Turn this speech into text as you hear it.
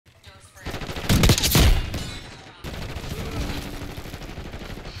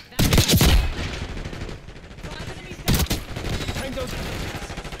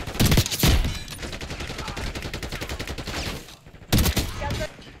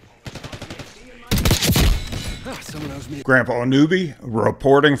Grandpa Nooby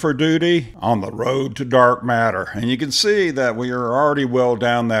reporting for duty on the road to dark matter. And you can see that we are already well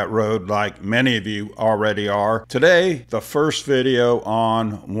down that road like many of you already are. Today, the first video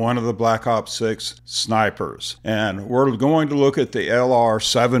on one of the Black Ops 6 snipers. And we're going to look at the LR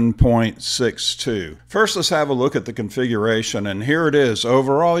 7.62. First, let's have a look at the configuration. And here it is.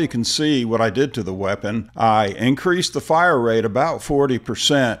 Overall, you can see what I did to the weapon. I increased the fire rate about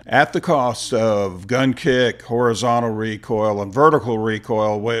 40% at the cost of gun kick, horizontal recoil, and vertical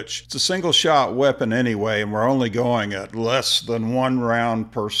recoil, which it's a single shot weapon anyway, and we're only going at less than 1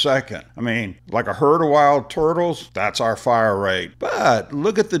 round per second. I mean, like a herd of wild turtles, that's our fire rate. But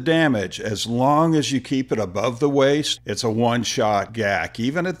look at the damage. As long as you keep it above the waist, it's a one-shot gack.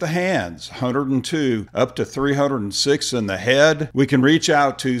 Even at the hands, 102 up to 306 in the head. We can reach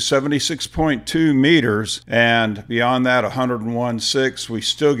out to 76.2 meters, and beyond that 101.6, we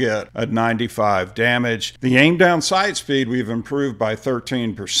still get a 95 damage. The aim down sight speed we've improved by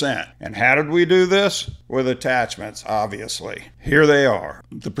 13%. And how did we do this? With attachments, obviously. Here they are.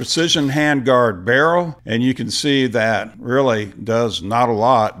 The precision handguard barrel, and you can see that really does not a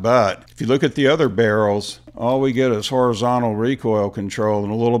lot, but if you look at the other barrels, all we get is horizontal recoil control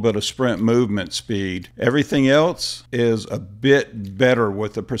and a little bit of sprint movement speed. Everything else is a bit better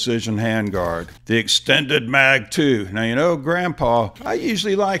with the precision handguard. The extended mag too. Now, you know, Grandpa, I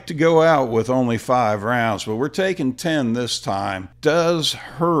usually like to go out with only 5 rounds, but we're taking 10 this time. Does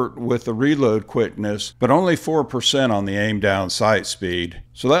hurt with the reload quickness, but only 4% on the aim down sight speed.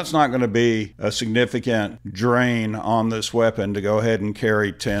 So that's not going to be a significant drain on this weapon to go ahead and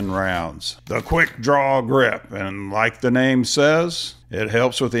carry 10 rounds. The quick draw grip, and like the name says, it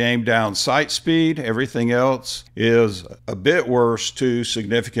helps with the aim down sight speed. Everything else is a bit worse to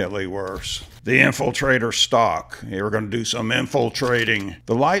significantly worse. The infiltrator stock. Here we're going to do some infiltrating.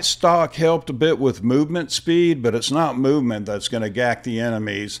 The light stock helped a bit with movement speed, but it's not movement that's going to gack the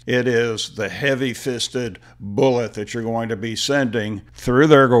enemies. It is the heavy-fisted bullet that you're going to be sending through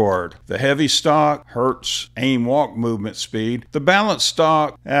their gourd. The heavy stock hurts aim walk movement speed. The balanced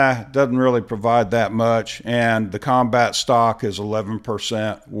stock doesn't really provide that much, and the combat stock is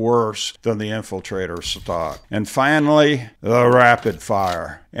 11% worse than the infiltrator stock. And finally, the rapid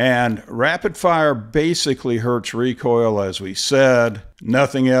fire. And rapid fire basically hurts recoil, as we said,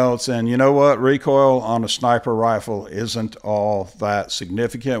 nothing else. And you know what? Recoil on a sniper rifle isn't all that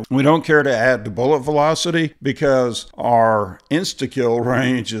significant. We don't care to add to bullet velocity because our insta-kill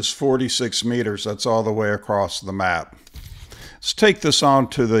range is 46 meters. That's all the way across the map. Let's take this on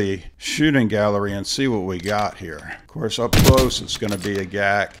to the shooting gallery and see what we got here. Of course, up close, it's going to be a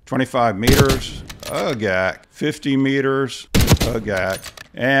gack. 25 meters, a gack. 50 meters, a gack.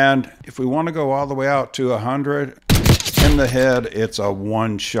 And if we want to go all the way out to 100, in the head, it's a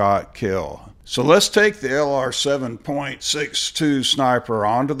one-shot kill. So let's take the LR 7.62 sniper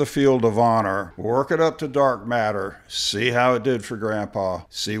onto the field of honor, work it up to dark matter, see how it did for Grandpa,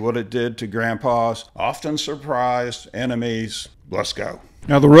 see what it did to Grandpa's often surprised enemies. Let's go.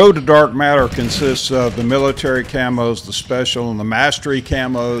 Now, the road to dark matter consists of the military camos, the special, and the mastery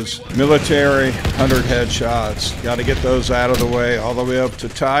camos. Military, 100 headshots. Got to get those out of the way, all the way up to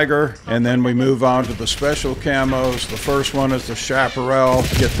Tiger. And then we move on to the special camos. The first one is the Chaparral.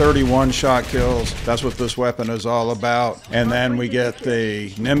 Get 31 shot kills. That's what this weapon is all about. And then we get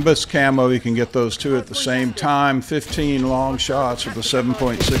the Nimbus camo. You can get those two at the same time. 15 long shots with the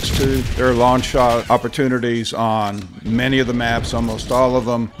 7.62. There are long shot opportunities on many of the maps, almost all of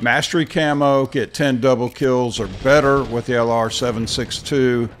them. Mastery camo, get 10 double kills or better with the LR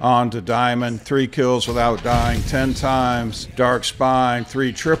 7.62 on to Diamond. 3 kills without dying 10 times. Dark Spine,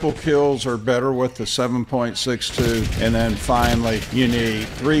 3 triple kills or better with the 7.62. And then finally, you need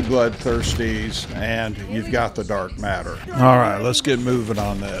 3 Bloodthirsties and you've got the dark matter. All right, let's get moving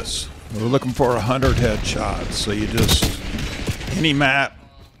on this. We're looking for 100 headshots. So you just, any map,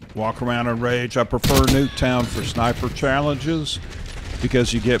 walk around and rage. I prefer Nuketown for sniper challenges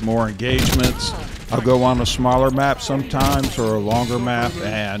because you get more engagements. I'll go on a smaller map sometimes or a longer map,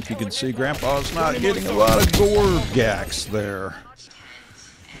 and you can see Grandpa's not getting a lot of gourd gacks there.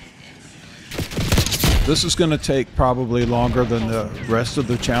 This is going to take probably longer than the rest of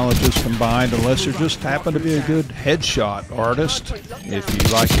the challenges combined, unless you just happen to be a good headshot artist. If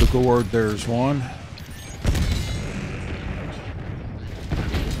you like the gourd, there's one.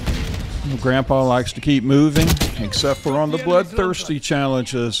 Grandpa likes to keep moving, except for on the bloodthirsty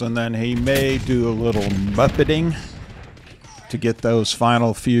challenges, and then he may do a little muppeting to get those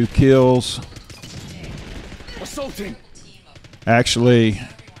final few kills. Actually,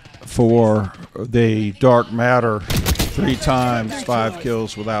 for the dark matter, 3 times 5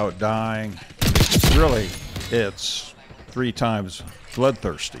 kills without dying. Really, it's 3 times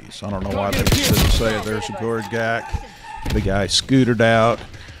bloodthirsties. I don't know why they didn't say it. There's a gourd gack. The guy scooted out,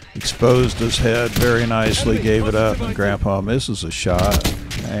 exposed his head very nicely, gave it up, and Grandpa misses a shot.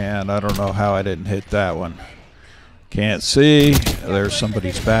 And I don't know how I didn't hit that one. Can't see. There's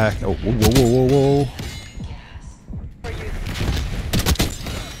somebody's back. Oh, whoa, whoa, whoa, whoa.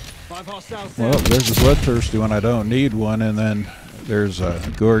 Well, there's a bloodthirsty one. I don't need one. And then there's a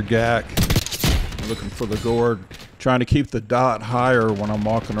gourd gack. Looking for the gourd. Trying to keep the dot higher when I'm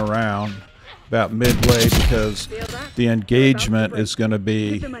walking around about midway, because the engagement is going to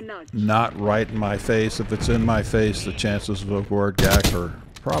be not right in my face. If it's in my face, the chances of a gourd gack are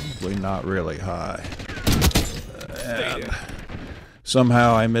probably not really high. And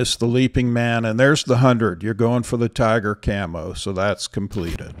somehow I missed the leaping man, and there's the 100. You're going for the tiger camo, so that's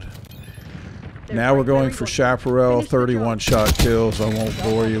completed. Now we're going for chaparral, 31 shot kills. I won't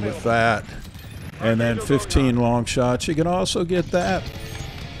bore you with that. And then 15 long shots. You can also get that.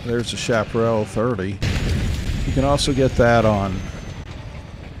 There's a chaparral 30. You can also get that on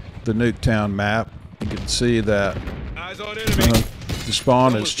the Nuketown map. You can see that the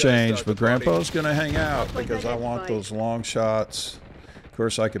spawn has changed, but Grandpa's going to hang out because I want those long shots. Of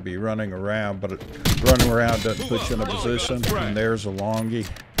course, I could be running around, but running around doesn't put you in a position. And there's a longie.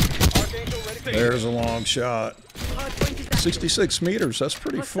 There's a long shot. 66 meters, that's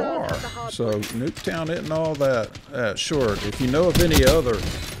pretty far. So Nuketown isn't all that short. If you know of any other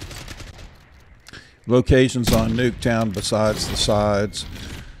locations on Nuketown besides the sides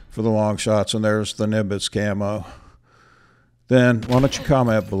for the long shots, and there's the Nimbus camo, then why don't you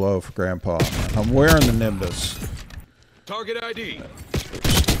comment below for Grandpa. I'm wearing the Nimbus. Target ID.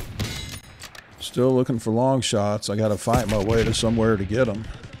 Still looking for long shots. I got to fight my way to somewhere to get them.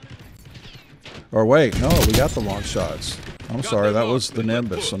 Or wait, no, we got the long shots. I'm sorry, that was the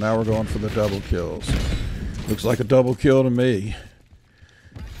Nimbus. So now we're going for the double kills. Looks like a double kill to me.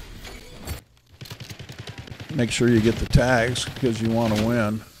 Make sure you get the tags because you want to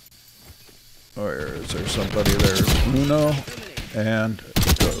win. Or is there somebody there? Uno and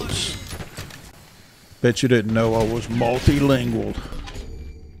Ghost. Bet you didn't know I was multilingual.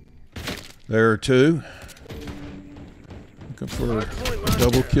 There are 2. Looking for a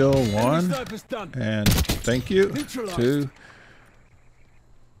double kill. 1. And thank you. 2.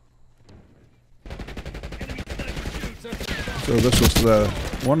 So this was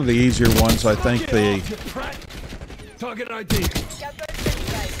one of the easier ones. I think the Target ID.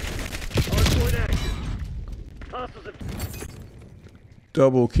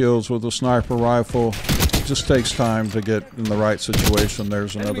 double kills with a sniper rifle. It just takes time to get in the right situation.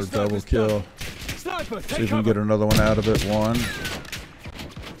 There's another double kill. See if we can get another one out of it. 1.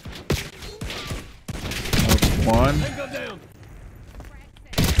 1.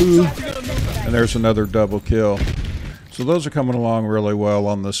 2. And there's another double kill. So those are coming along really well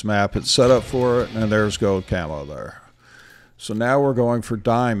on this map. It's set up for it, and there's gold camo there. So now we're going for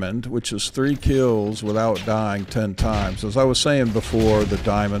diamond, which is 3 kills without dying 10 times. As I was saying before, the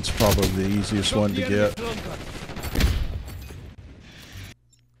diamond's probably the easiest one to get.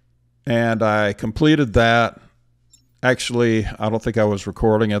 And I completed that. Actually, I don't think I was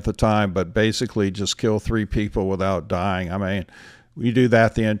recording at the time, but basically just kill 3 people without dying. I mean, you do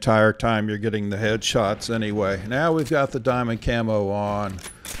that the entire time, you're getting the headshots anyway. Now we've got the diamond camo on.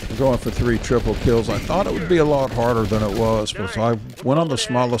 We're going for 3 triple kills. I thought it would be a lot harder than it was, but so I went on the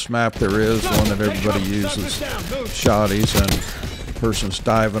smallest map there is, one that everybody uses, shotties, and the person's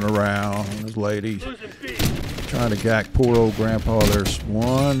diving around, and this lady trying to gack poor old Grandpa. There's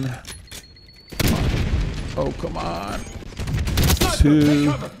 1. Oh, come on.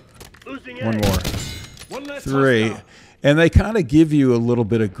 2. 1 more. 3. And they kind of give you a little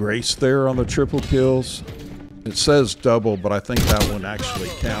bit of grace there on the triple kills. It says double, but I think that one actually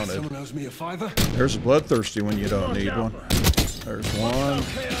counted. There's a bloodthirsty one, you don't need one. There's 1.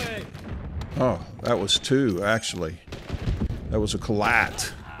 Oh, that was 2, actually. That was a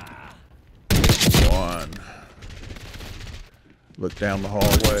collat. 1. Look down the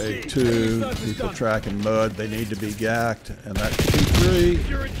hallway. 2. People tracking mud. They need to be gacked. And that 3.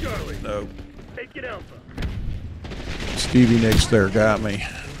 No. Stevie Nicks there got me.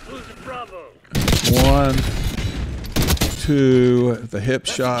 1. 2. The hip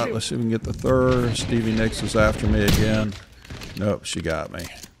shot. Let's see if we can get the 3rd. Stevie Nicks is after me again. Nope, she got me.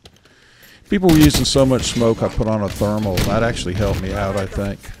 People were using so much smoke, I put on a thermal. That actually helped me out, I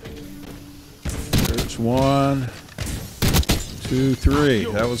think. There's 1, 2, 3.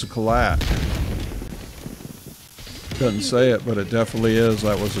 That was a collat. Doesn't say it, but it definitely is.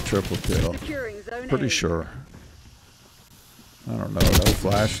 That was a triple kill. Pretty sure. I don't know. No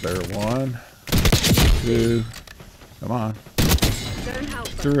flash there. 1, 2, Come on.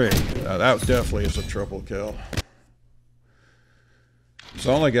 3. That definitely is a triple kill.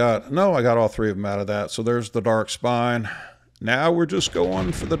 So I only got, no, I got all 3 of them out of that. So there's the dark spine. Now we're just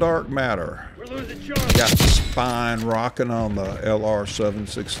going for the dark matter. We're losing charge. Got the spine rocking on the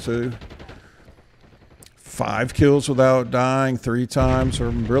LR762. 5 kills without dying 3 times, or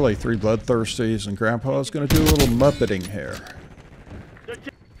really 3 bloodthirsties, and Grandpa's going to do a little muppeting here.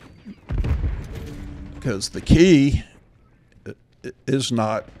 Because the key is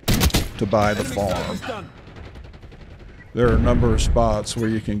not to buy the farm. There are a number of spots where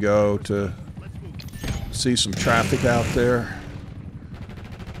you can go to see some traffic out there.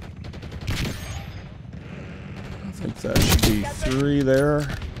 I think that should be 3 there.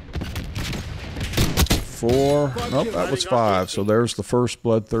 4. Nope, that was 5. So there's the first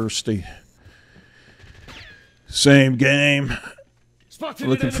bloodthirsty. Same game.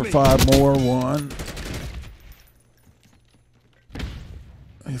 Looking for 5 more. 1.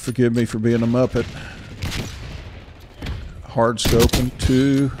 Forgive me for being a muppet. Hard scoping.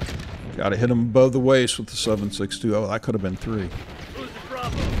 2. Got to hit him above the waist with the 7.62. Oh, that could have been 3.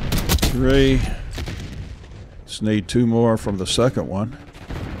 3. Just need 2 more from the second one.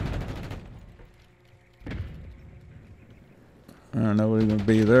 I don't know what would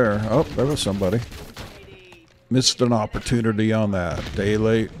be there. Oh, there was somebody. Missed an opportunity on that. Day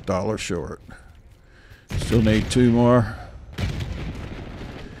late, dollar short. Still need 2 more.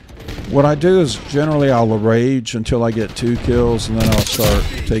 What I do is generally I'll rage until I get 2 kills, and then I'll start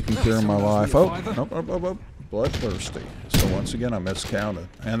taking care of my life. Oh, nope, bloodthirsty. So once again, I miscounted.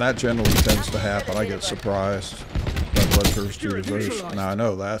 And that generally tends to happen. I get surprised by bloodthirsty reverse. Now I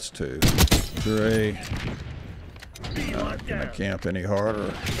know that's 2. 3. Not gonna camp any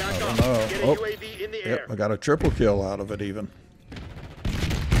harder. I don't know. Oh, yep, I got a triple kill out of it even.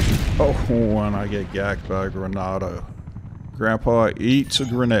 Oh, and I get gacked by a Granado. Grandpa eats a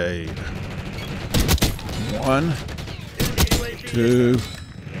grenade. 1, 2.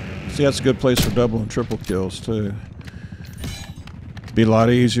 See, that's a good place for double and triple kills too. Be a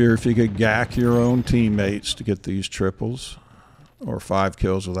lot easier if you could gack your own teammates to get these triples, or 5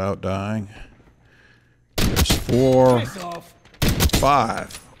 kills without dying. There's 4,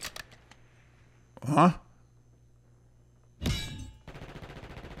 5. Huh?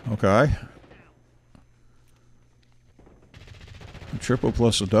 Okay. A triple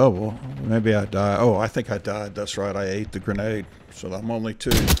plus a double. Maybe I died. Oh, I think I died. That's right. I ate the grenade. So I'm only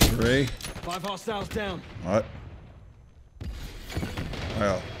 2. 3. 5 hostiles down. What?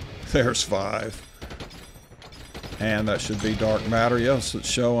 Well, there's 5. And that should be dark matter. Yes, it's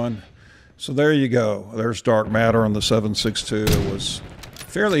showing. So there you go. There's dark matter on the 7.62. It was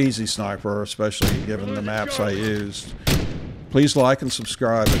fairly easy sniper, especially given the maps I used. Please like and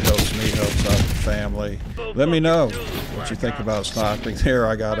subscribe. It helps me, helps out the family. Let me know what you think about sniping. There,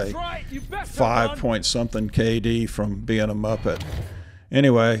 I got a 5-point-something KD from being a Muppet.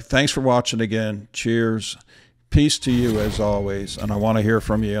 Anyway, thanks for watching again. Cheers. Peace to you as always, and I want to hear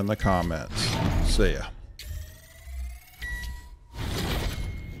from you in the comments. See ya.